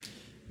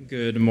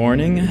Good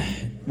morning.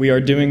 We are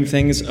doing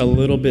things a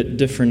little bit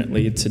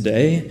differently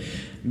today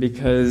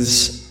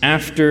because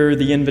after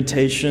the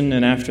invitation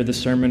and after the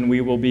sermon,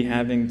 we will be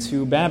having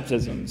two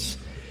baptisms.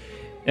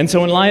 And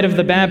so in light of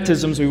the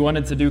baptisms, we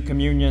wanted to do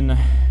communion.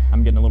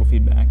 I'm getting a little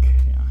feedback.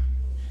 Yeah.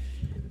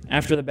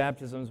 After the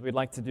baptisms, we'd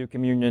like to do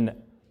communion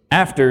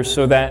after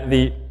so that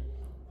the...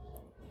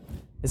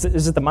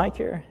 Is it the mic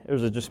here? Or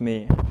is it just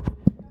me?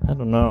 I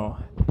don't know.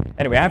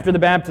 Anyway, after the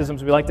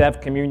baptisms, we like to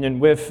have communion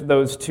with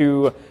those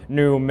two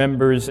new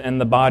members in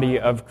the body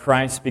of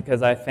Christ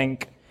because I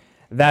think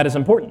that is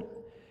important.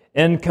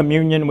 In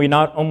communion, we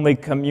not only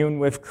commune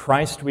with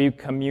Christ, we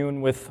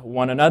commune with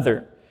one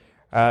another.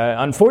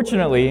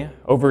 Unfortunately,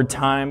 over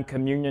time,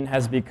 communion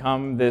has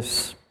become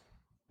this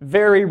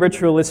very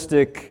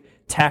ritualistic,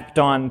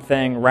 tacked-on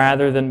thing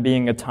rather than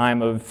being a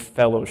time of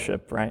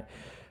fellowship, right?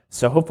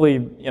 So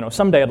hopefully,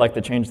 someday I'd like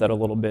to change that a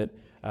little bit.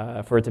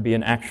 For it to be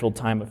an actual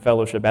time of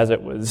fellowship as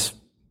it was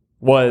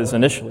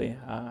initially.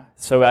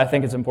 So I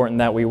think it's important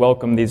that we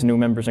welcome these new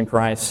members in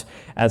Christ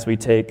as we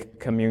take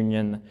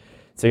communion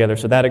together.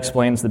 So that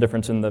explains the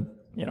difference in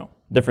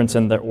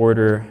the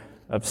order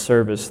of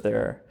service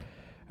there.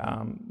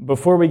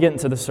 Before we get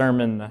into the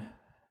sermon,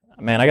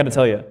 man, I got to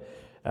tell you,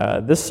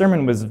 this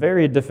sermon was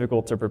very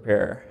difficult to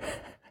prepare.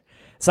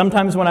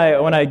 Sometimes when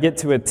I get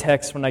to a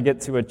text, when I get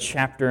to a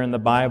chapter in the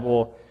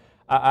Bible,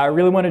 I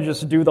really want to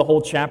just do the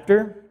whole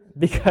chapter,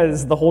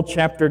 because the whole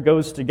chapter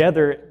goes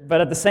together, but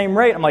at the same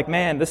rate, I'm like,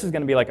 man, this is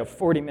going to be like a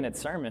 40-minute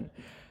sermon.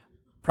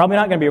 Probably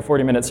not going to be a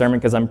 40-minute sermon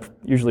because I'm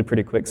usually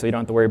pretty quick, so you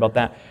don't have to worry about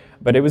that.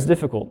 But it was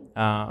difficult.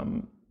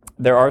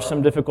 There are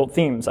some difficult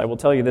themes. I will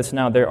tell you this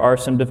now. There are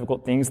some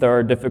difficult things. There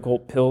are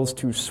difficult pills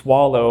to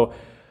swallow.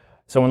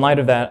 So in light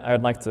of that,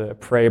 I'd like to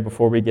pray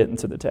before we get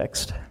into the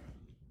text.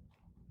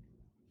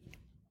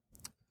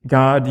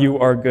 God, you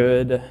are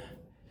good,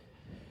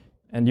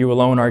 and you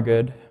alone are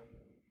good.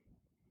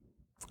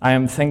 I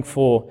am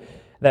thankful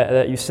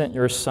that you sent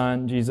your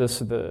Son, Jesus,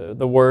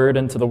 the Word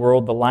into the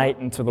world, the light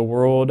into the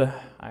world.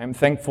 I am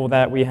thankful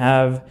that we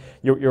have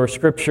your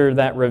Scripture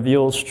that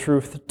reveals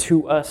truth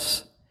to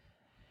us.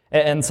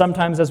 And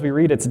sometimes as we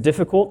read, it's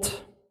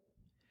difficult.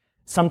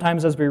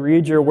 Sometimes as we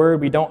read your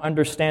Word, we don't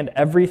understand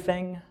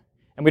everything.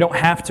 And we don't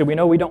have to. We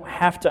know we don't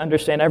have to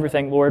understand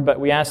everything, Lord, but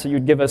we ask that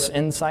you'd give us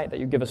insight, that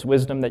you'd give us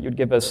wisdom, that you'd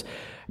give us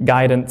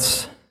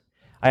guidance.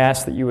 I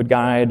ask that you would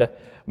guide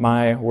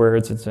my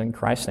words. It's in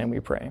Christ's name we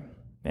pray.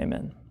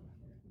 Amen.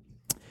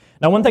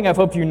 Now, one thing I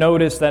hope you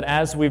notice that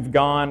as we've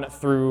gone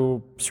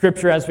through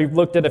Scripture, as we've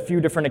looked at a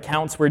few different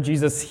accounts where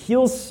Jesus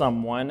heals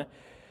someone,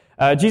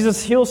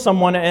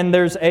 and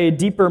there's a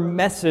deeper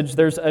message,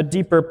 there's a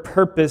deeper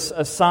purpose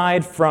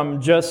aside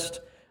from just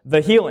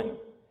the healing.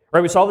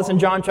 Right? We saw this in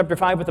John chapter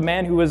 5 with a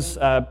man who was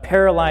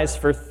paralyzed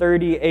for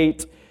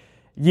 38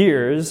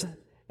 years,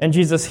 and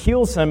Jesus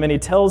heals him, and he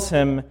tells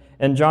him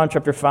in John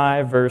chapter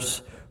 5,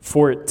 verse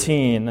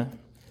 14.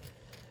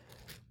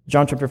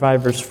 John chapter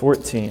 5, verse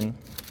 14.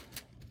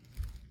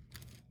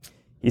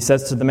 He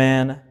says to the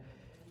man,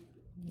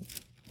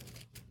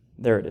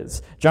 there it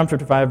is. John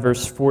chapter 5,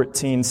 verse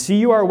 14. See,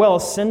 you are well,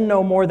 sin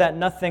no more, that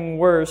nothing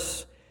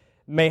worse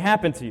may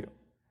happen to you.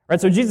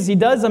 Right? So Jesus, he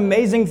does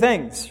amazing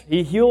things.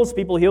 He heals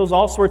people, heals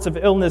all sorts of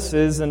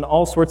illnesses and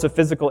all sorts of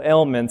physical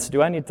ailments.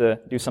 Do I need to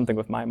do something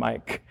with my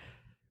mic?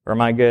 Or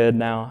am I good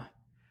now?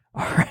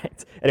 All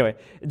right. Anyway,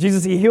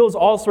 Jesus, he heals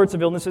all sorts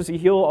of illnesses. He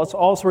heals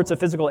all sorts of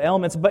physical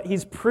ailments, but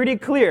he's pretty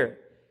clear.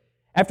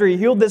 After he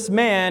healed this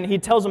man, he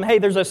tells him, hey,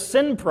 there's a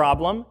sin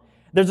problem.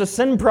 There's a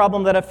sin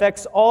problem that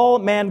affects all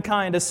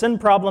mankind, a sin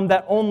problem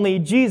that only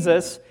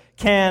Jesus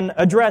can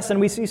address. And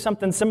we see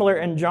something similar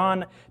in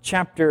John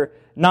chapter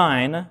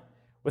 9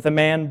 with a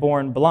man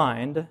born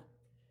blind.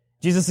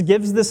 Jesus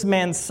gives this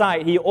man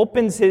sight. He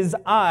opens his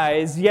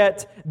eyes,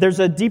 yet there's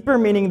a deeper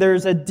meaning,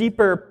 there's a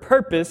deeper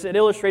purpose. It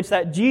illustrates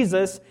that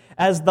Jesus,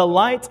 as the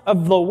light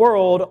of the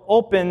world,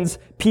 opens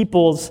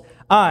people's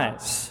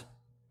eyes.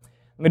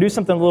 I'm going to do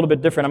something a little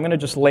bit different. I'm going to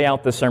just lay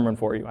out the sermon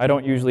for you. I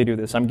don't usually do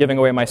this. I'm giving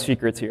away my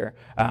secrets here.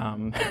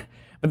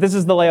 But this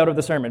is the layout of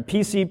the sermon.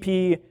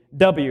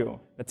 PCPW.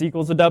 That's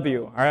equals a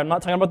W. All right, I'm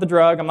not talking about the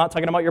drug. I'm not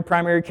talking about your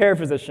primary care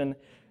physician.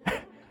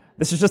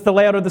 This is just the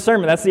layout of the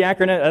sermon. That's the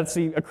acronym. That's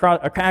the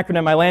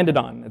acronym I landed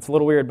on. It's a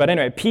little weird, but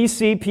anyway,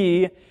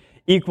 PCP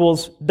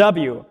equals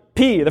W.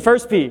 P, the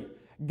first P,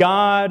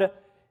 God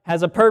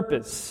has a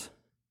purpose.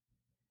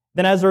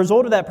 Then as a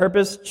result of that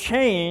purpose,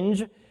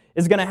 change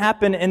is going to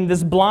happen in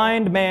this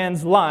blind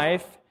man's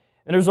life.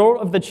 And as a result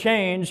of the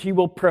change, he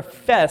will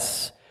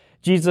profess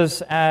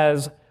Jesus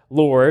as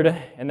Lord.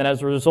 And then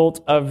as a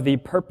result of the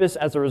purpose,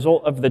 as a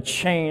result of the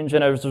change,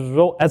 and as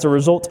a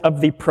result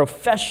of the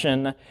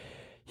profession,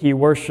 he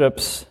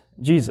worships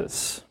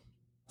Jesus.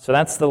 So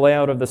that's the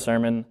layout of the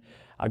sermon.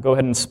 I'll go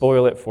ahead and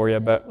spoil it for you,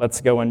 but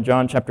let's go in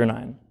John chapter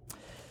 9.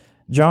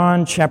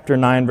 John chapter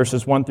 9,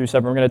 verses 1 through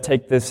 7. We're going to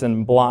take this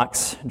in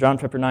blocks. John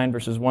chapter 9,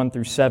 verses 1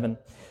 through 7.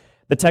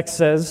 The text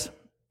says,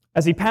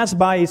 as he passed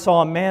by, he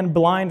saw a man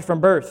blind from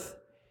birth.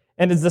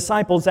 And his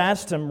disciples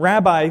asked him,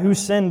 Rabbi, who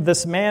sinned,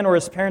 this man or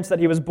his parents, that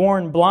he was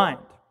born blind?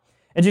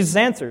 And Jesus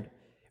answered,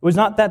 It was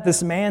not that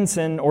this man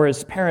sinned or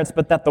his parents,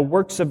 but that the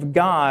works of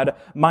God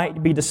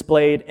might be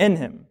displayed in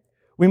him.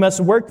 We must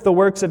work the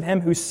works of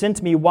him who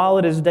sent me while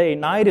it is day.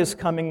 Night is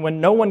coming when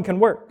no one can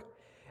work.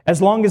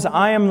 As long as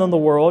I am in the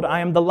world, I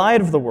am the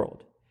light of the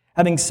world.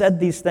 Having said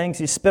these things,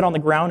 he spit on the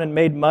ground and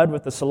made mud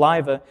with the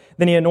saliva.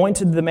 Then he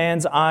anointed the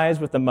man's eyes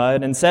with the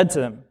mud and said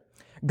to him,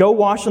 "Go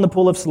wash in the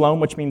pool of Siloam,"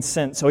 which means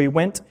sent. So he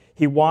went,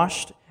 he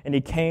washed, and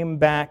he came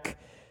back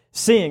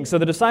seeing. So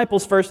the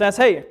disciples first asked,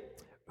 hey,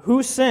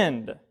 who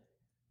sinned?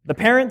 The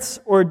parents,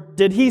 or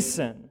did he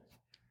sin?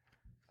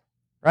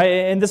 Right?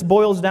 And this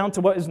boils down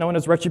to what is known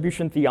as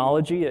retribution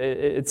theology.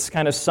 It's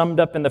kind of summed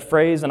up in the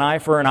phrase, an eye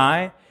for an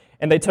eye.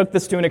 And they took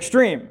this to an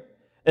extreme.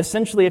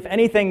 Essentially, if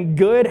anything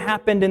good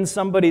happened in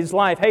somebody's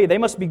life, hey, they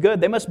must be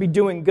good. They must be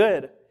doing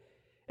good.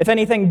 If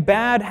anything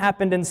bad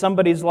happened in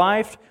somebody's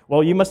life,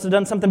 well, you must have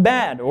done something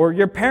bad, or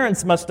your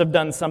parents must have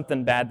done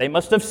something bad. They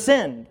must have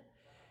sinned.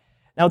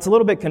 Now, it's a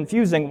little bit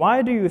confusing.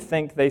 Why do you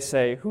think they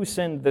say, who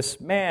sinned, this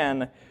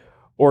man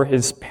or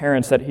his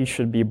parents, that he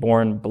should be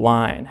born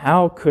blind?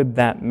 How could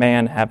that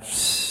man have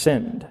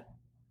sinned?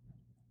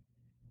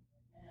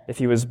 If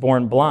he was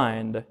born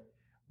blind,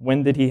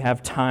 when did he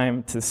have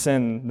time to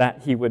sin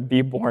that he would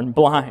be born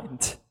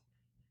blind?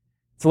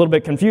 It's a little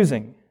bit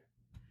confusing.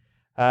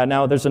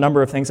 Now, there's a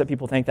number of things that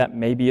people think that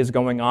maybe is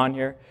going on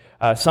here.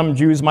 Some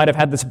Jews might have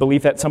had this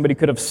belief that somebody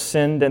could have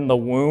sinned in the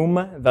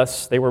womb,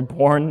 thus they were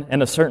born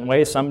in a certain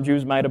way. Some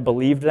Jews might have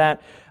believed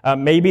that.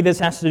 Maybe this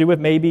has to do with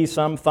maybe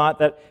some thought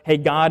that, hey,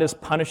 God is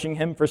punishing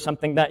him for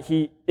something that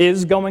he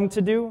is going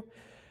to do.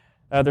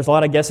 There's a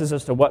lot of guesses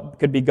as to what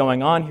could be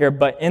going on here,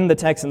 but in the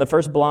text, in the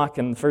first block,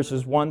 in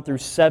verses 1 through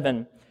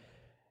 7,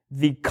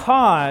 the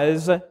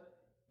cause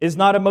is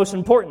not of most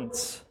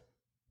importance.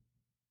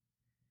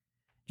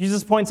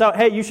 Jesus points out,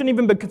 hey, you shouldn't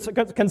even be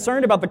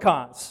concerned about the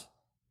cause.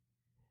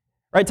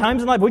 Right?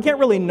 Times in life, we can't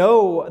really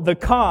know the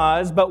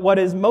cause, but what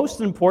is most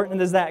important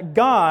is that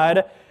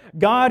God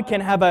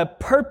can have a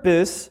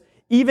purpose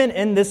even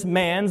in this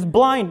man's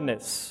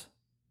blindness.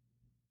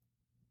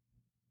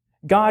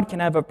 God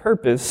can have a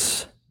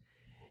purpose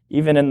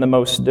even in the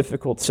most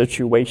difficult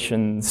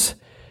situations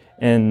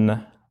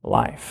in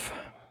life.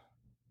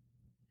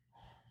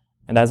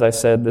 And as I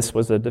said, this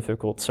was a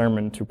difficult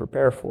sermon to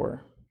prepare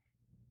for.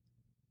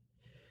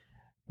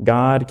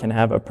 God can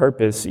have a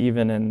purpose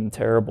even in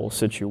terrible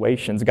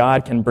situations.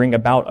 God can bring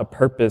about a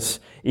purpose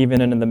even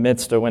in the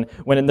midst of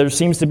when there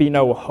seems to be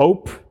no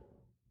hope.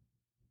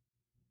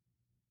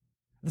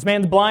 This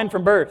man's blind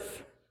from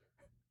birth.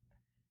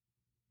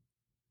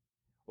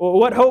 Well,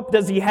 what hope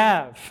does he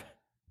have?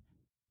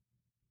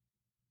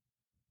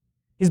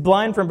 He's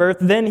blind from birth.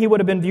 Then he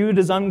would have been viewed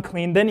as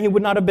unclean. Then he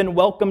would not have been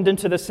welcomed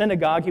into the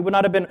synagogue. He would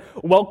not have been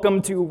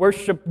welcomed to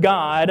worship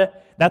God.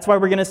 That's why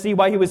we're going to see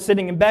why he was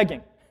sitting and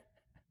begging.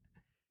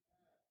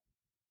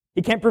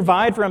 He can't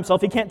provide for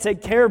himself. He can't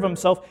take care of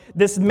himself.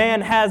 This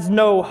man has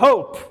no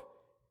hope.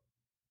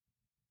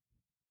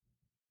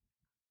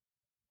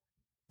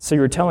 So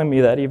you're telling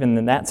me that even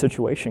in that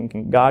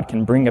situation, God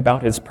can bring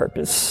about his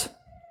purpose?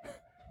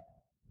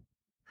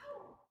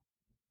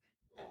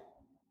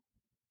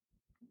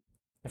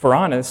 If we're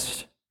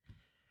honest,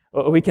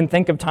 we can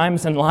think of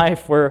times in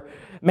life where,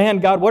 man,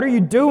 God, what are you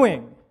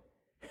doing?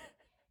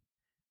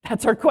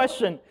 That's our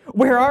question.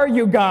 Where are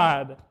you,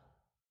 God?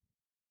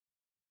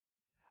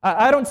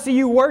 I don't see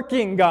you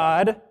working,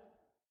 God.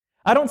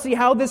 I don't see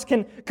how this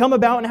can come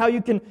about and how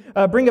you can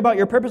bring about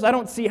your purpose. I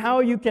don't see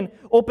how you can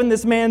open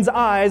this man's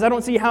eyes. I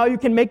don't see how you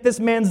can make this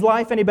man's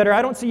life any better.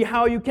 I don't see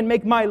how you can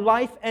make my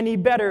life any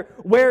better.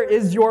 Where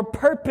is your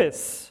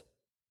purpose?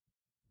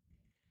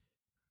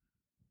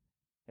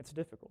 It's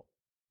difficult.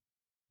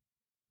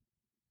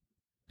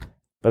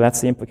 But that's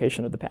the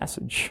implication of the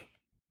passage.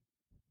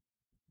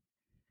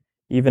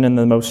 Even in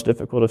the most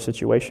difficult of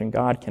situations,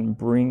 God can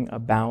bring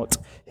about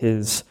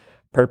his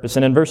purpose.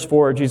 And in verse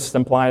 4, Jesus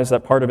implies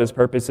that part of his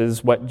purpose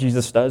is what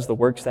Jesus does. The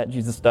works that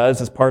Jesus does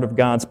is part of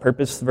God's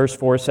purpose. Verse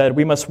 4 said,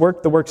 "We must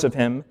work the works of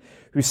him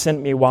who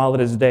sent me while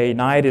it is day.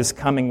 Night is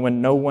coming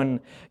when no one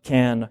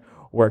can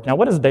work." Now,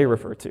 what does day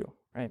refer to?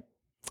 Right?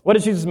 What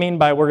does Jesus mean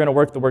by we're going to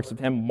work the works of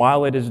him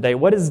while it is day?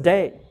 What is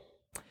day?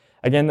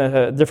 Again,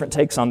 different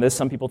takes on this.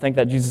 Some people think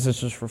that Jesus is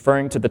just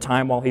referring to the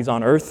time while he's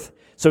on earth.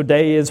 So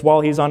day is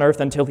while he's on earth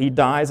until he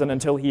dies and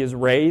until he is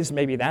raised.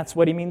 Maybe that's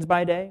what he means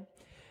by day.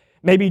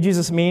 Maybe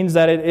Jesus means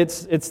that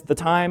it's the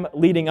time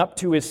leading up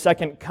to his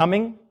second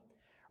coming,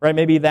 right?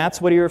 Maybe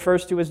that's what he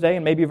refers to as day,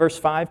 and maybe verse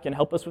 5 can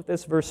help us with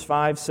this. Verse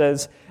 5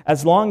 says,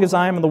 "As long as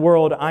I am in the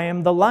world, I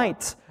am the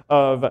light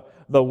of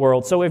the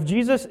world." So if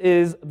Jesus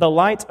is the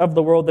light of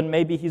the world, then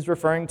maybe he's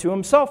referring to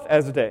himself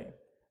as day.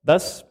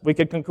 Thus, we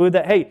could conclude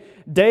that, hey,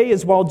 day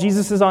is while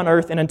Jesus is on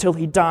earth and until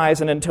he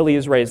dies and until he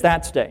is raised.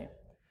 That's day.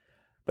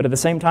 But at the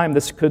same time,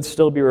 this could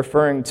still be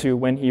referring to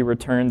when he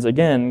returns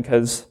again,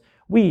 because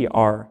we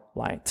are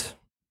light.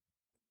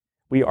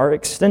 We are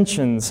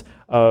extensions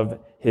of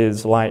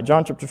his light.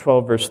 John chapter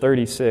 12, verse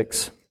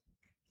 36.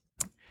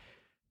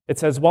 It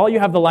says, "While you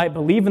have the light,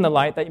 believe in the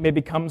light, that you may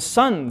become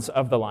sons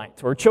of the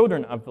light," or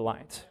children of the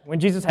light.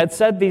 When Jesus had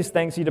said these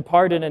things, he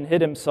departed and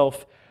hid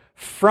himself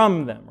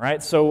from them,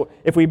 right? So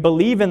if we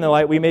believe in the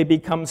light, we may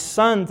become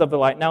sons of the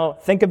light. Now,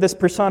 think of this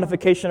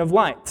personification of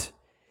light.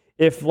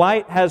 If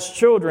light has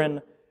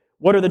children,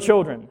 what are the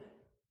children?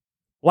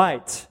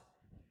 Light.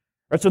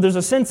 Right, so there's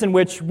a sense in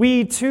which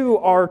we too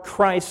are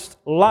Christ's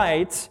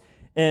light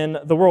in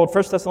the world.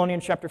 1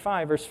 Thessalonians chapter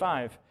 5, verse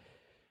 5.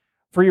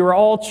 For you are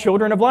all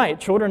children of light,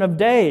 children of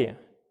day.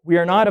 We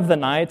are not of the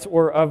night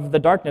or of the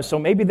darkness. So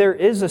maybe there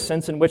is a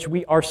sense in which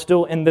we are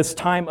still in this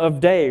time of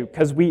day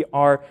because we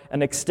are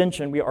an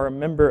extension. We are a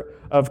member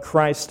of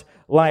Christ's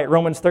light.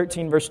 Romans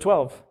 13, verse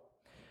 12.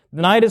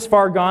 The night is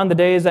far gone, the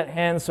day is at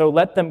hand, so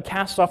let them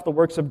cast off the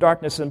works of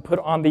darkness and put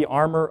on the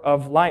armor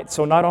of light.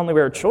 So not only we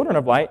are children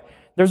of light,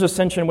 there's a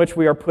sense in which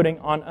we are putting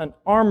on an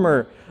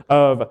armor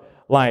of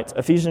light.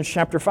 Ephesians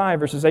chapter 5,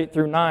 verses 8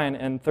 through 9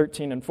 and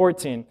 13 and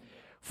 14.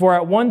 For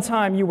at one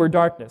time you were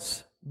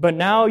darkness, but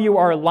now you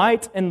are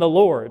light in the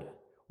Lord.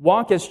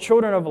 Walk as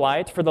children of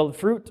light, for the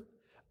fruit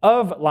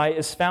of light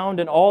is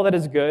found in all that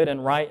is good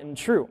and right and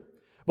true.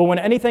 But when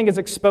anything is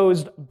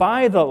exposed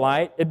by the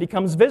light, it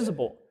becomes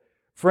visible.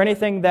 For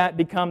anything that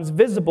becomes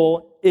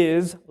visible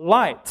is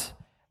light.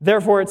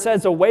 Therefore it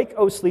says, awake,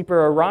 O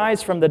sleeper,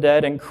 arise from the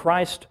dead, and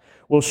Christ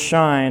will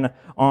shine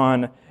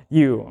on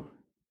you.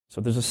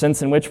 So there's a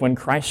sense in which when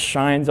Christ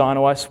shines on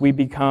us, we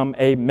become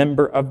a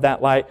member of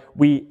that light.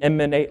 We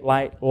emanate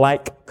light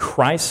like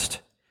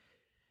Christ.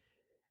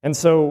 And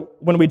so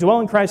when we dwell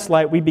in Christ's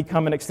light, we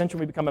become an extension,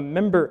 we become a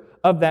member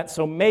of that.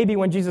 So maybe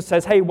when Jesus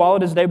says, hey, while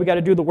it is day, we got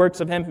to do the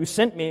works of him who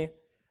sent me,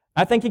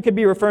 I think he could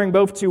be referring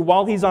both to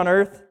while he's on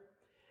earth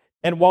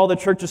and while the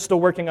church is still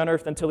working on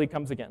earth until he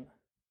comes again.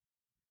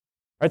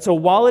 Right, so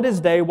while it is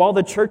day, while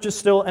the church is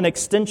still an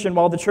extension,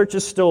 while the church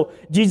is still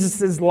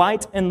Jesus'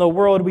 light in the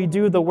world, we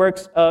do the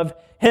works of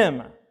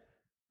him.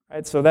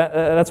 Right, so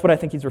that's what I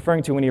think he's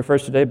referring to when he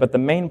refers to day, but the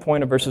main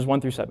point of verses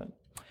 1 through 7.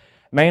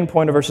 Main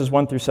point of verses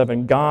 1 through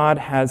 7, God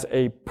has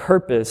a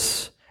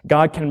purpose.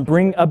 God can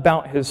bring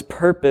about his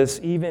purpose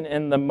even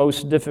in the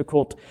most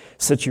difficult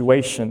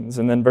situations.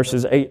 And then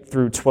verses 8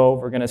 through 12,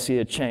 we're going to see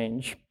a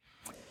change.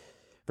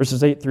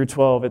 Verses 8 through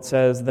 12, it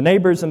says, the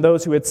neighbors and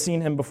those who had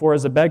seen him before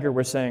as a beggar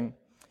were saying,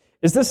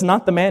 is this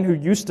not the man who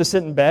used to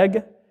sit and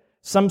beg?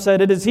 Some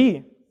said, it is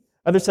he.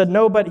 Others said,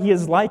 no, but he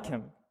is like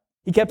him.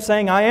 He kept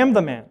saying, I am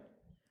the man.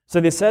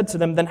 So they said to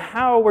them, then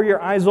how were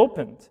your eyes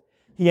opened?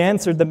 He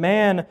answered, the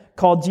man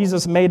called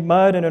Jesus made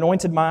mud and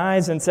anointed my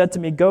eyes and said to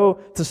me, go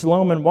to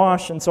Siloam and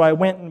wash. And so I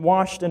went and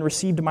washed and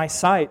received my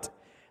sight.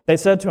 They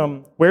said to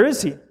him, where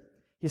is he?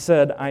 He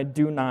said, I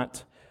do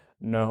not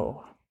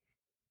know.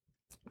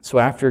 So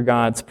after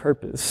God's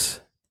purpose,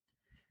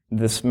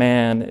 this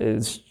man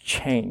is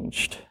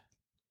changed.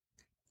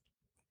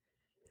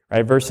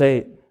 Right, verse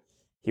 8,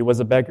 he was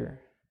a beggar.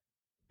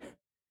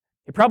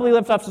 He probably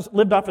lived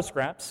off of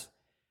scraps.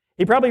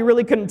 He probably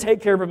really couldn't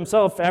take care of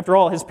himself. After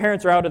all, his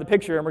parents are out of the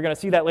picture, and we're going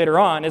to see that later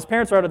on. His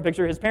parents are out of the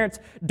picture. His parents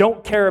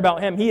don't care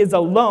about him. He is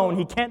alone.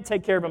 He can't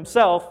take care of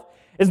himself.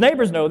 His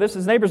neighbors know this.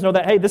 His neighbors know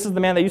that, hey, this is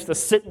the man that used to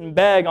sit and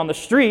beg on the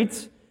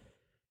streets.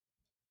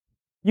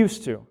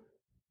 Used to.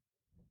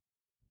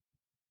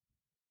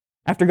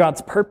 After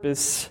God's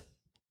purpose,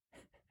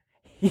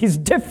 he's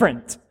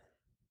different.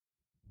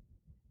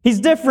 He's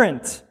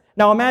different.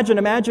 Now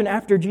imagine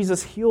after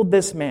Jesus healed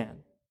this man.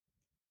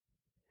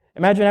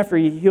 Imagine after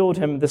he healed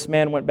him, this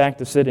man went back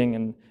to sitting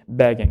and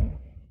begging.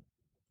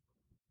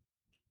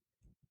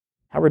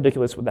 How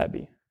ridiculous would that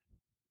be?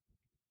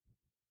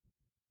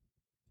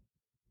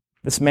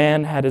 This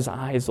man had his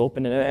eyes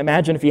open. And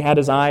imagine if he had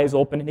his eyes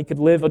open and he could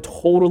live a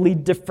totally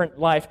different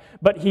life,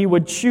 but he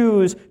would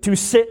choose to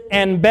sit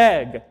and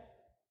beg.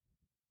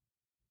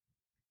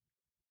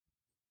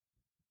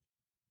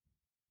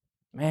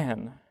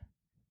 Man,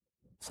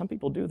 some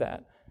people do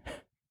that.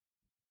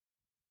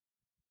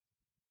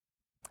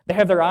 They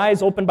have their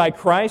eyes opened by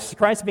Christ,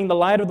 Christ being the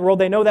light of the world.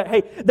 They know that,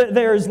 hey,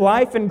 there's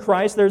life in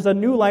Christ. There's a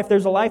new life.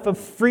 There's a life of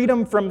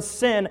freedom from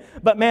sin.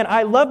 But man,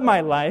 I love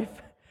my life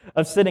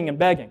of sitting and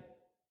begging.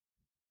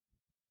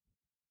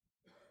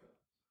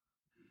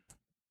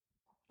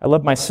 I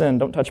love my sin.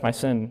 Don't touch my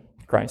sin,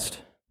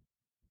 Christ.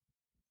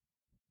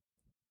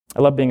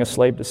 I love being a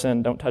slave to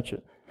sin. Don't touch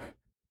it.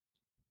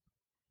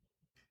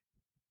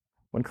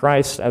 When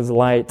Christ as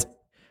light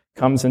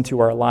comes into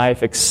our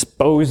life,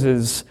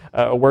 exposes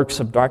works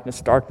of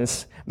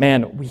darkness,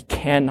 man, we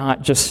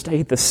cannot just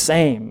stay the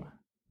same.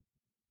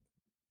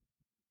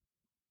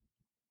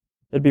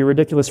 It'd be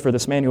ridiculous for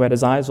this man who had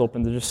his eyes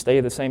open to just stay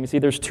the same. You see,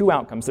 there's two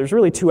outcomes. There's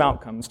really two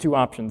outcomes, two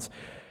options.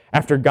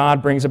 After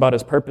God brings about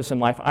his purpose in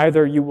life,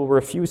 either you will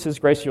refuse his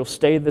grace, you'll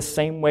stay the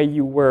same way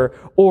you were,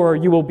 or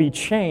you will be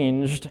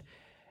changed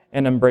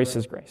and embrace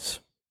his grace.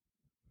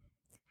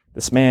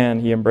 This man,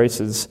 he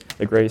embraces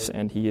the grace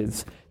and he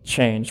is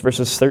changed.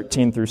 Verses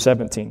 13 through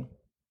 17.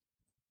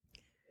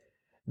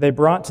 They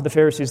brought to the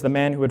Pharisees the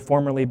man who had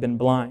formerly been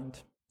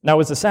blind. Now it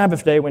was the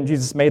Sabbath day when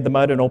Jesus made the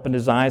mud and opened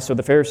his eyes. So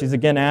the Pharisees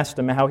again asked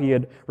him how he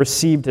had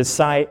received his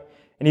sight.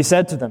 And he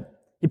said to them,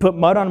 he put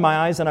mud on my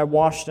eyes and I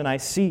washed and I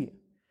see.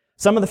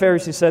 Some of the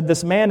Pharisees said,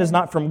 "This man is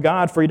not from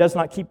God, for he does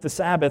not keep the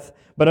Sabbath."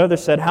 But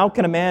others said, "How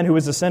can a man who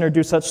is a sinner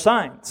do such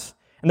signs?"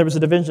 And there was a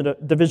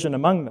division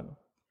among them.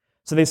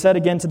 So they said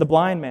again to the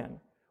blind man,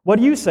 "What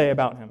do you say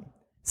about him,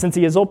 since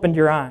he has opened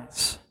your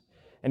eyes?"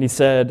 And he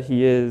said,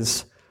 "He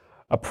is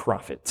a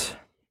prophet."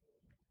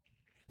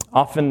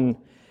 Often,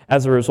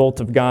 as a result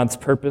of God's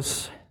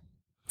purpose,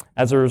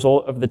 as a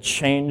result of the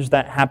change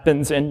that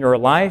happens in your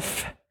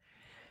life,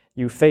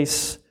 you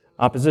face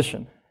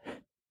opposition.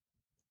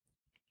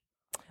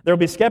 There will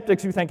be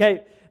skeptics who think,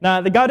 hey, nah,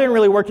 that God didn't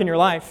really work in your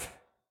life.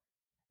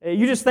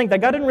 You just think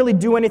that God didn't really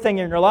do anything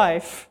in your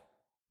life.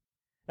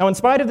 Now, in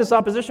spite of this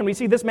opposition, we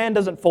see this man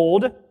doesn't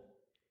fold.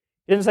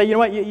 He doesn't say, you know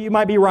what, you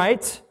might be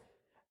right.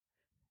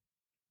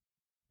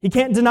 He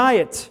can't deny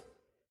it.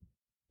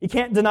 He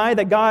can't deny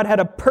that God had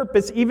a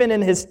purpose even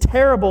in his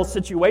terrible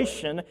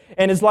situation,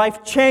 and his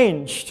life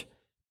changed.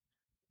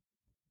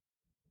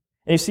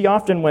 And you see,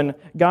 often when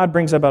God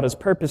brings about his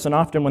purpose, and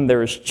often when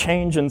there is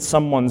change in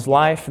someone's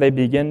life, they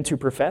begin to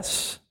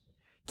profess.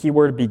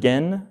 Keyword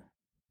begin.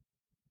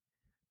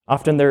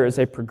 Often there is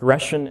a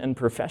progression in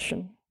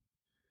profession.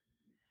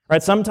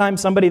 Right?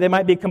 Sometimes somebody, they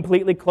might be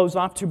completely closed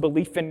off to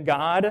belief in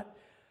God,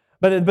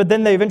 but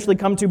then they eventually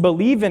come to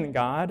believe in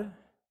God.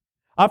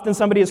 Often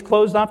somebody is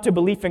closed off to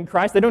belief in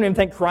Christ. They don't even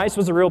think Christ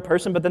was a real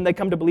person, but then they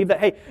come to believe that,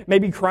 hey,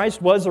 maybe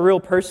Christ was a real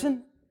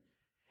person.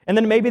 And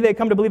then maybe they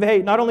come to believe,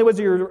 hey, not only was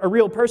he a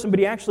real person, but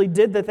he actually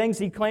did the things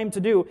he claimed to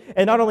do.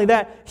 And not only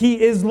that,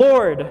 he is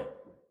Lord.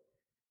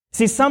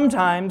 See,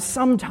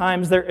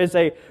 sometimes there is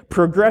a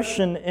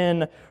progression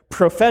in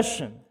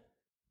profession.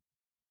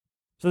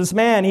 So this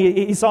man,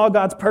 he saw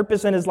God's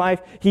purpose in his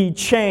life. He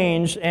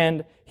changed,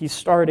 and he's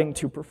starting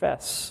to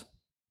profess.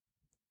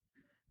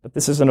 But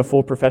this isn't a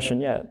full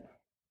profession yet.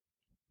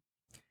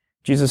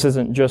 Jesus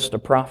isn't just a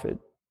prophet.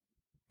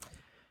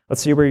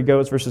 Let's see where he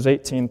goes, verses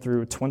 18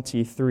 through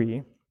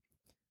 23.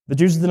 The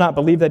Jews did not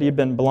believe that he had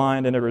been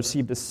blind and had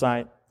received his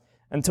sight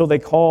until they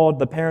called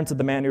the parents of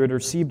the man who had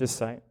received his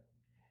sight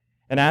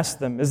and asked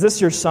them, "Is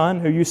this your son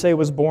who you say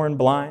was born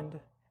blind?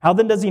 How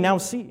then does he now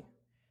see?"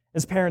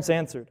 His parents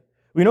answered,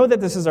 "We know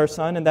that this is our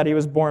son and that he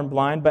was born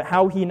blind, but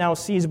how he now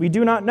sees we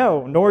do not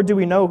know, nor do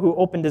we know who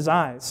opened his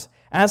eyes.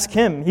 Ask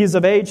him. He is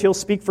of age. He'll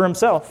speak for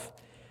himself."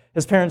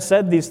 His parents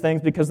said these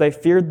things because they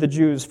feared the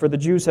Jews, for the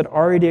Jews had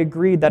already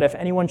agreed that if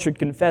anyone should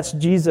confess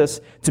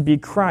Jesus to be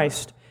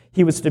Christ,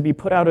 he was to be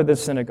put out of the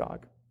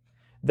synagogue.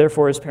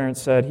 Therefore his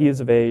parents said, "He is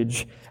of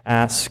age.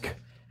 Ask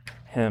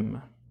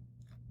him."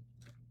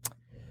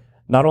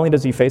 Not only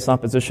does he face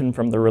opposition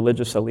from the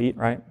religious elite,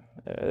 right?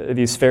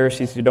 These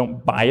Pharisees who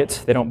don't buy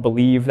it, they don't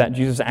believe that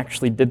Jesus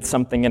actually did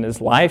something in his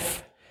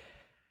life.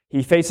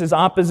 He faces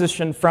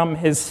opposition from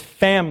his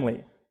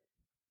family.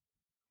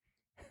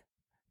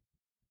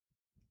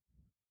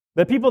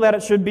 The people that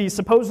it should be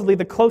supposedly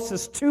the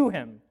closest to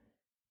him.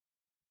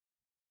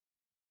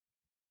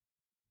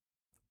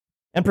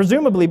 And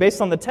presumably,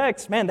 based on the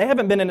text, man, they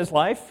haven't been in his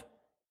life.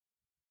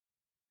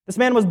 This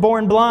man was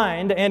born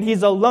blind, and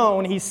he's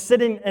alone. He's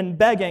sitting and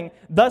begging,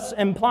 thus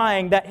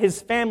implying that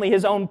his family,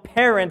 his own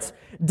parents,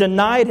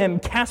 denied him,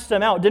 cast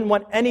him out, didn't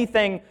want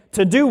anything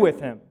to do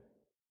with him.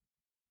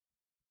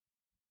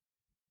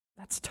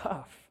 That's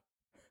tough.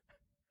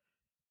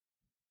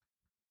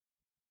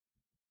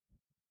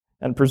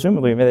 And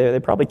presumably, they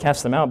probably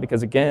cast them out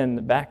because,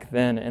 again, back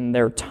then in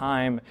their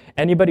time,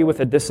 anybody with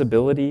a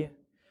disability,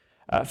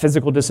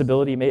 physical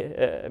disability,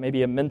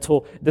 maybe a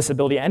mental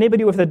disability,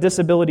 anybody with a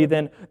disability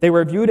then, they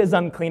were viewed as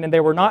unclean and they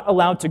were not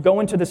allowed to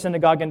go into the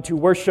synagogue and to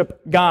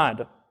worship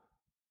God.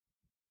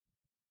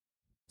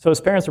 So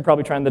his parents were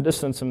probably trying to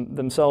distance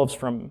themselves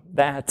from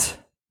that.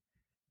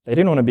 They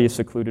didn't want to be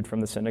secluded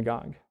from the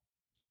synagogue.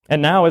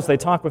 And now as they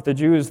talk with the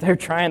Jews, they're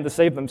trying to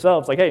save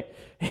themselves. Like, hey,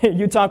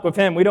 you talk with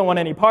him. We don't want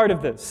any part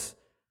of this.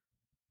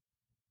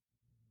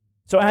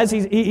 So as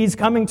he's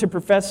coming to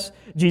profess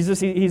Jesus,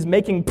 he's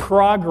making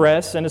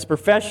progress in his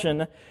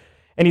profession,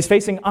 and he's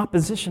facing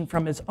opposition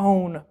from his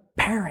own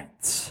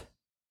parents.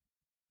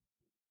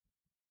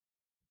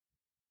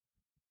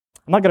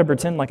 I'm not going to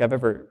pretend like I've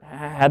ever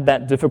had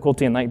that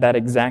difficulty and like that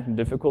exact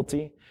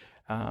difficulty.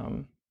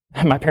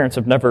 My parents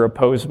have never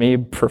opposed me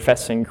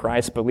professing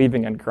Christ,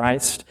 believing in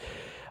Christ.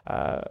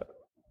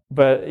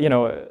 But, you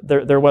know,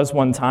 there was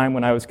one time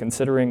when I was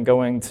considering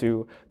going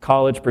to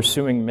college,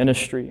 pursuing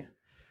ministry.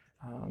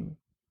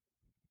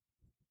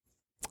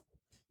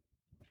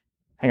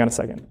 Hang on a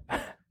second.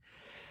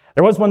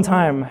 There was one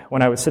time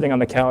when I was sitting on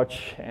the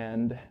couch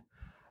and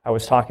I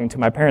was talking to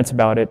my parents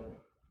about it.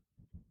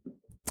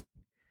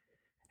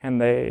 And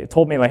they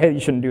told me, like, hey,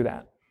 you shouldn't do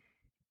that.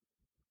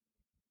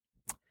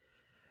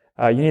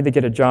 You need to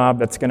get a job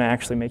that's going to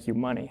actually make you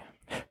money.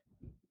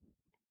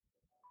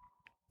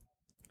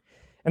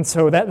 And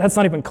so that's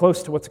not even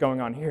close to what's going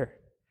on here.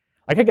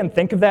 Like, I can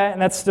think of that,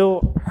 and that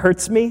still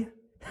hurts me.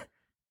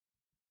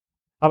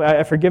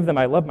 I forgive them.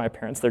 I love my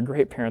parents. They're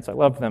great parents. I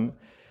love them.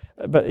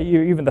 But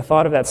even the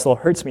thought of that still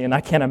hurts me, and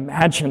I can't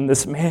imagine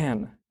this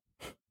man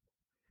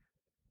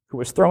who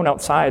was thrown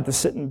outside to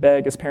sit and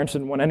beg. His parents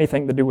didn't want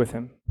anything to do with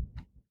him.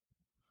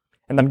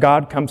 And then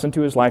God comes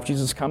into his life,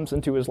 Jesus comes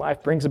into his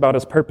life, brings about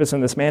his purpose,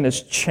 and this man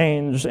is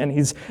changed, and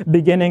he's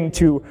beginning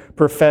to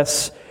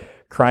profess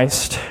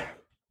Christ.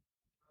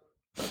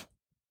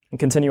 And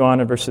continue on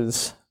in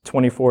verses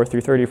 24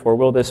 through 34.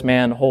 Will this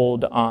man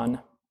hold on?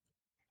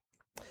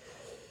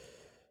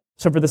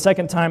 So for the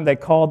second time they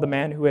called the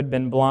man who had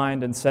been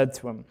blind and said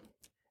to him,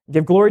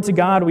 "Give glory to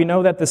God, we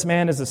know that this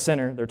man is a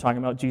sinner." They're talking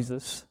about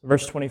Jesus.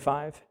 Verse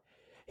 25.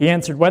 He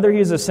answered, "Whether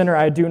he is a sinner,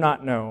 I do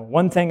not know.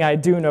 One thing I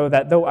do know,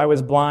 that though I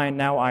was blind,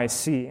 now I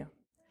see."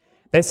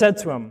 They said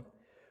to him,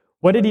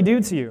 "What did he do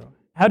to you?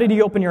 How did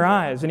he open your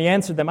eyes?" And he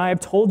answered them, "I have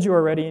told you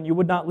already, and you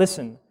would not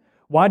listen.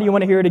 Why do you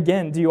want to hear it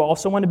again? Do you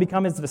also want to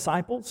become his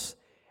disciples?"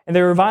 And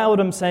they reviled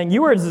him, saying,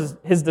 "You are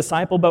his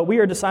disciple, but we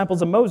are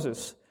disciples of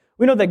Moses.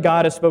 We know that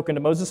God has spoken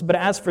to Moses, but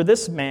as for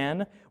this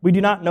man, we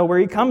do not know where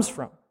he comes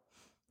from."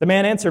 The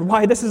man answered,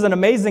 "Why, this is an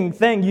amazing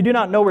thing. You do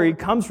not know where he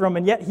comes from,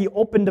 and yet he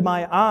opened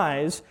my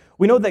eyes.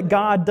 We know that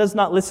God does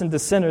not listen to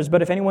sinners,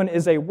 but if anyone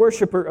is a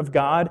worshiper of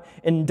God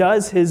and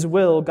does his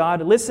will,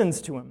 God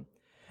listens to him.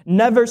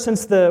 Never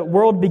since the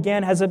world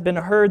began has it been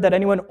heard that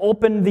anyone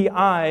opened the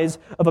eyes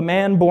of a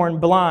man born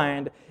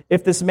blind.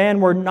 If this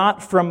man were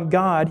not from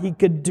God, he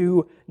could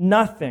do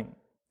nothing."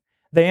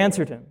 They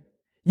answered him,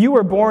 "You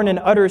were born in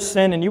utter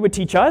sin, and you would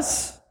teach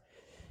us?"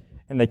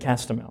 And they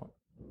cast him out.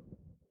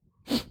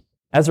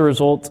 As a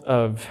result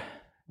of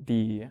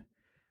the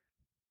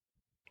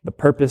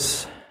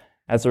purpose,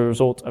 as a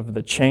result of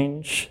the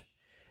change,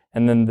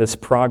 and then this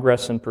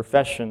progress in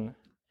profession,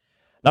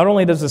 not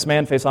only does this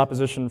man face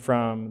opposition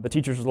from the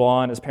teachers of the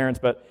law and his parents,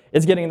 but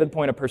it's getting to the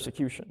point of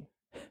persecution.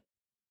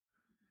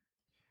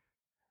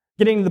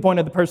 Getting to the point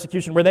of the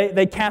persecution where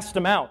they cast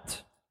him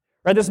out.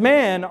 Right? This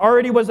man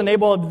already wasn't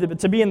able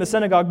to be in the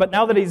synagogue, but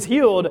now that he's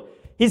healed,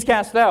 he's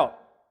cast out.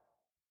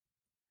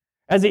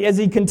 As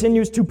he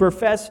continues to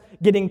profess,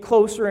 getting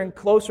closer and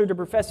closer to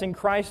professing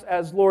Christ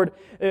as Lord,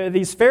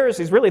 these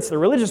Pharisees, really it's the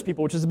religious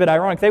people, which is a bit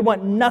ironic, they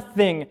want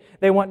nothing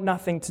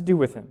to do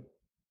with him.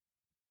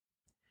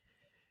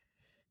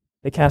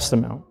 They cast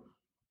him out.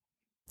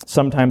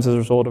 Sometimes as a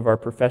result of our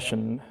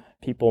profession,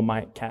 people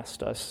might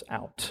cast us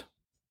out.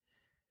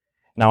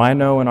 Now I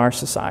know in our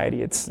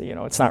society it's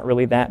not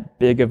really that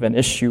big of an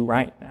issue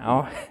right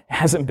now. It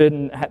hasn't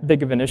been that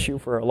big of an issue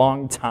for a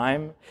long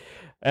time.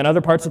 In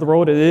other parts of the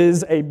world, it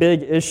is a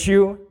big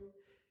issue.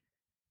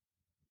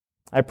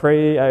 I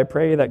pray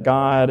that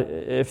God,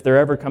 if there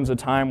ever comes a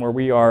time where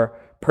we are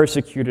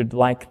persecuted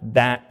like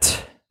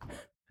that,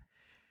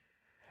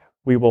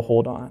 we will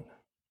hold on.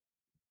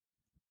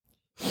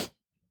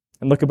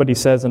 And look at what he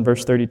says in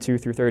verse 32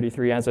 through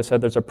 33. As I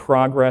said, there's a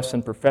progress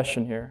in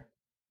profession here.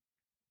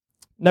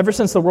 Never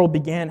since the world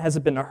began has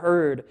it been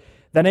heard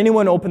that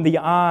anyone opened the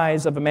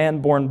eyes of a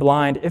man born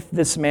blind. If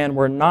this man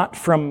were not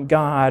from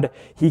God,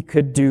 he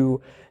could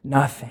do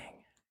nothing.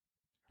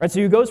 Right?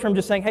 So he goes from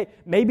just saying, hey,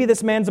 maybe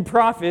this man's a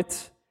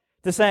prophet,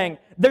 to saying,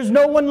 there's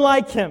no one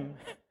like him.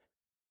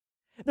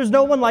 There's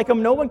no one like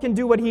him. No one can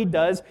do what he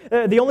does.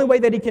 The only way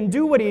that he can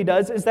do what he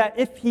does is that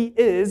if he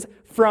is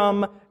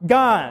from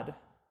God.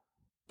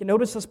 You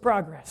notice this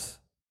progress.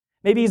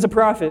 Maybe he's a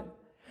prophet.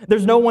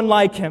 There's no one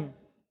like him.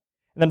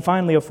 And then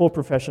finally, a full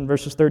profession,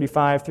 verses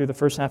 35 through the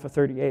first half of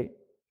 38.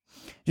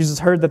 Jesus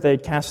heard that they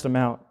had cast him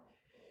out.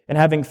 And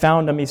having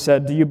found him, he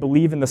said, "Do you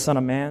believe in the Son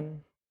of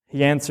Man?"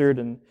 He answered,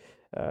 and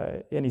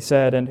he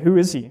said, "And who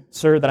is he,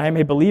 sir, that I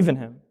may believe in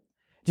him?"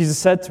 Jesus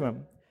said to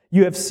him,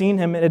 "You have seen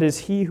him, and it is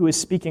he who is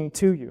speaking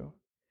to you."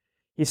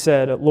 He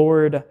said,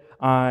 "Lord,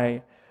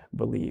 I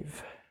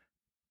believe."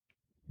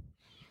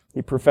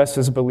 He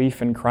professes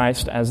belief in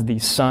Christ as the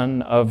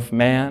Son of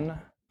Man.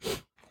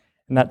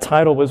 And that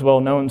title was well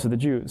known to the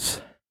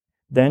Jews.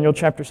 Daniel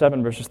chapter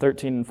 7, verses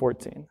 13 and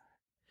 14.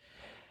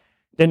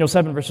 Daniel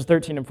 7, verses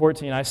 13 and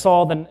 14. "I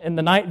saw in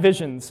the night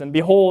visions, and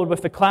behold,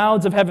 with the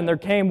clouds of heaven there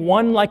came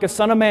one like a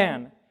son of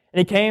man. And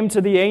he came to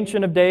the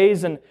Ancient of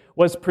Days and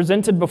was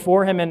presented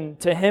before him, and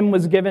to him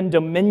was given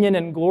dominion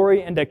and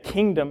glory and a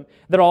kingdom,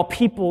 that all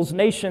peoples,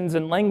 nations,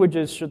 and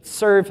languages should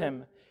serve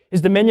him. His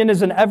dominion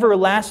is an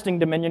everlasting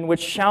dominion which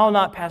shall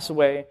not pass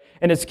away,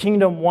 and his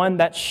kingdom one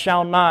that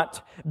shall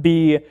not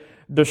be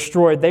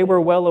destroyed." They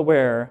were well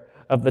aware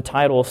of the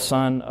title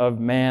Son of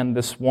Man,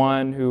 this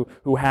one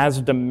who has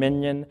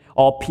dominion.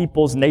 All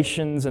peoples,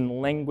 nations,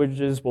 and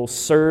languages will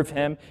serve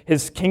him.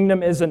 His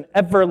kingdom is an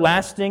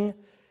everlasting,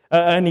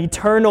 an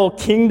eternal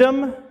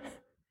kingdom.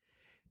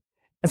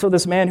 And so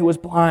this man who was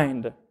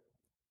blind,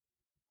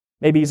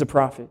 maybe he's a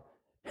prophet.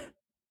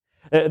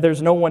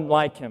 There's no one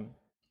like him.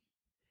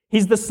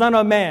 He's the Son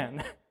of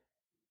Man.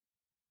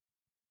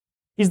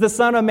 He's the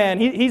Son of Man.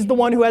 He's the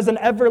one who has an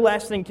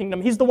everlasting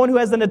kingdom. He's the one who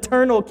has an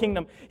eternal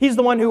kingdom. He's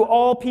the one who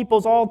all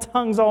peoples, all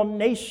tongues, all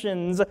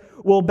nations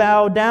will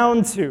bow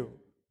down to.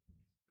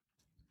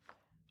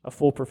 A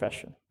full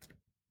profession.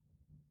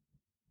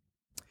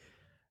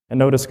 And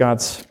notice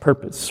God's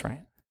purpose,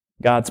 right?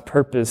 God's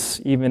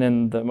purpose, even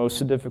in the most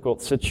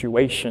difficult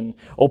situation,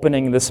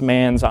 opening this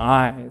man's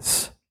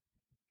eyes.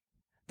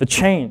 The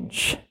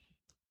change.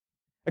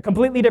 A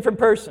completely different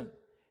person.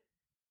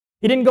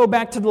 He didn't go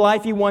back to the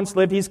life he once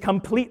lived. He's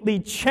completely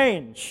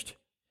changed.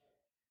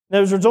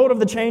 And as a result of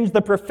the change,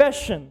 the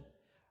profession,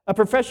 a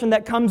profession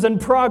that comes in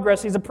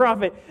progress. He's a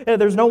prophet.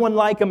 There's no one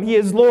like him. He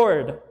is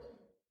Lord.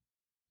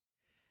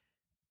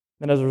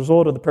 And as a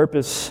result of the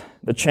purpose,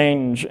 the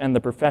change, and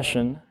the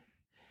profession,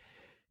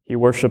 he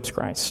worships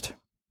Christ.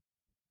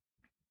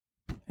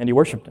 And he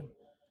worshiped him.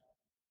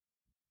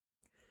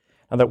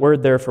 Now that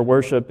word there for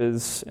worship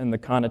is in the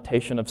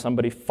connotation of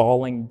somebody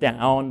falling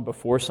down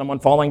before someone,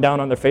 falling down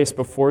on their face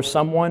before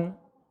someone.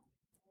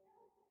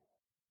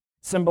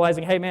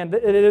 Symbolizing, hey man,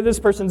 this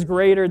person's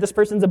greater, this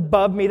person's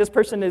above me, this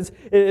person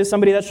is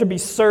somebody that should be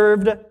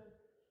served.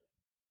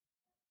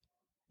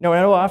 No,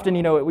 I know often,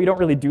 we don't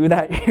really do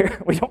that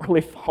here. We don't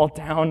really fall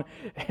down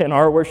in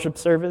our worship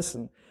service,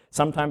 and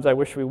sometimes I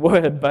wish we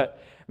would,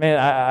 but man,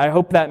 I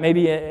hope that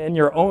maybe in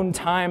your own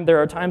time,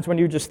 there are times when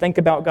you just think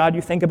about God,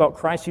 you think about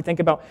Christ, you think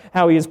about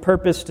how He is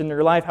purposed in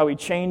your life, how He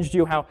changed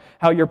you, how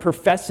you're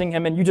professing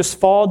Him, and you just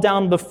fall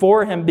down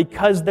before Him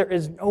because there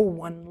is no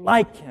one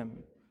like Him.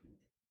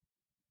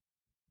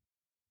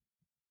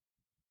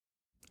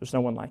 There's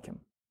no one like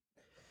Him.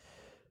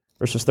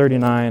 Verses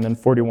 39 and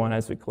 41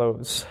 as we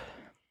close.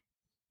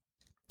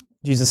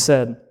 Jesus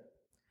said,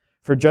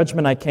 "For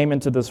judgment I came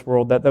into this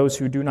world, that those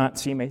who do not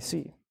see may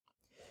see,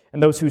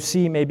 and those who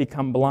see may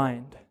become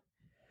blind."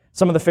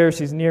 Some of the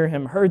Pharisees near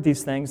Him heard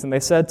these things, and they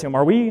said to Him,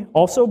 "Are we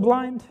also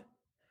blind?"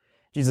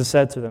 Jesus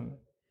said to them,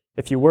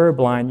 "If you were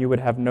blind, you would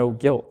have no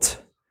guilt.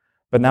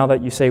 But now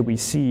that you say we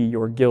see,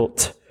 your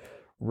guilt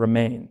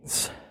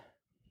remains."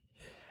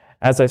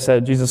 As I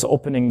said, Jesus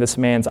opening this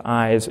man's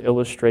eyes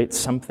illustrates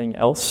something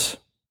else,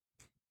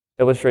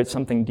 illustrates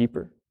something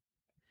deeper.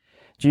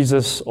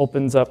 Jesus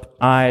opens up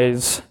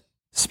eyes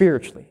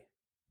spiritually.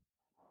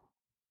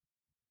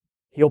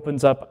 He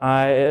opens up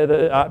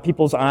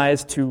people's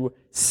eyes to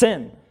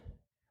sin.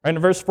 Right in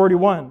verse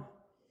 41,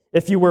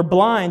 if you were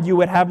blind, you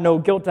would have no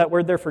guilt. That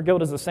word there for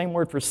guilt is the same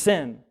word for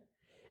sin.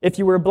 If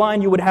you were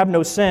blind, you would have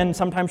no sin,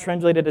 sometimes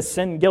translated as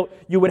sin, guilt.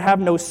 You would have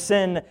no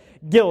sin,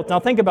 guilt. Now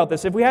think about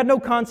this. If we had no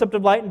concept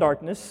of light and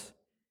darkness,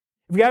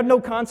 if we had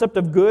no concept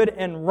of good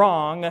and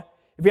wrong, if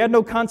we had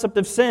no concept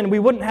of sin, we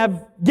wouldn't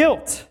have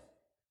guilt.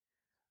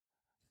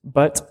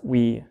 But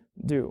we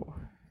do.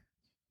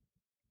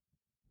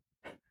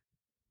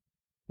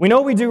 We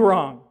know we do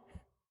wrong.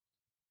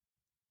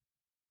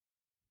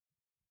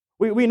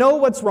 We know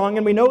what's wrong,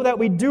 and we know that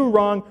we do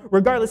wrong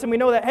regardless, and we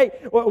know that,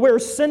 hey, we're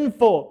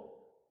sinful.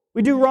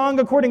 We do wrong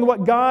according to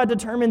what God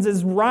determines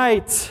is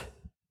right.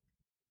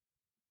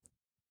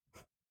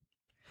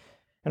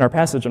 In our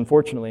passage,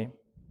 unfortunately,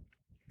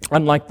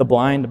 unlike the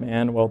blind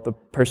man, the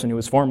person who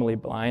was formerly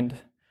blind,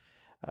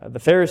 the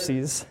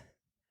Pharisees,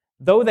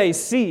 though they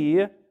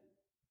see,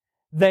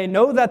 they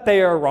know that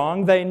they are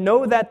wrong, they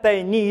know that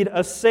they need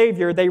a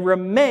Savior, they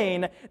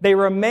remain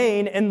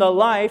in the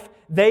life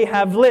they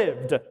have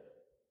lived.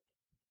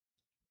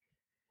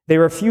 They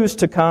refuse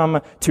to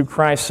come to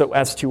Christ so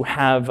as to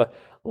have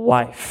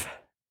life.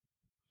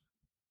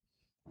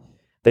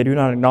 They do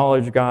not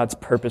acknowledge God's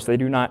purpose. They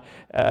do not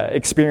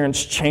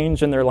experience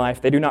change in their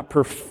life. They do not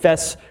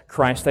profess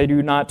Christ. They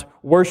do not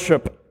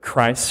worship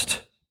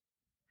Christ.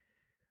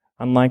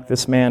 Unlike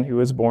this man who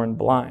was born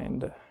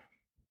blind,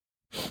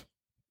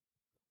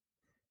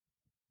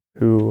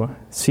 who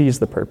sees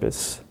the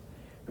purpose,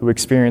 who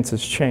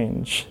experiences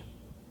change,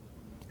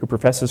 who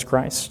professes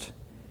Christ,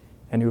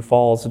 and who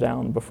falls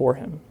down before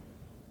Him.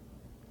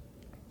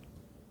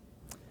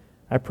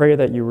 I pray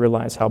that you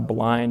realize how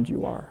blind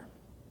you are.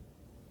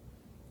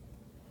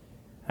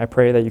 I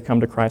pray that you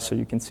come to Christ so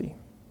you can see.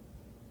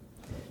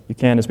 You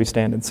can as we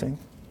stand and sing.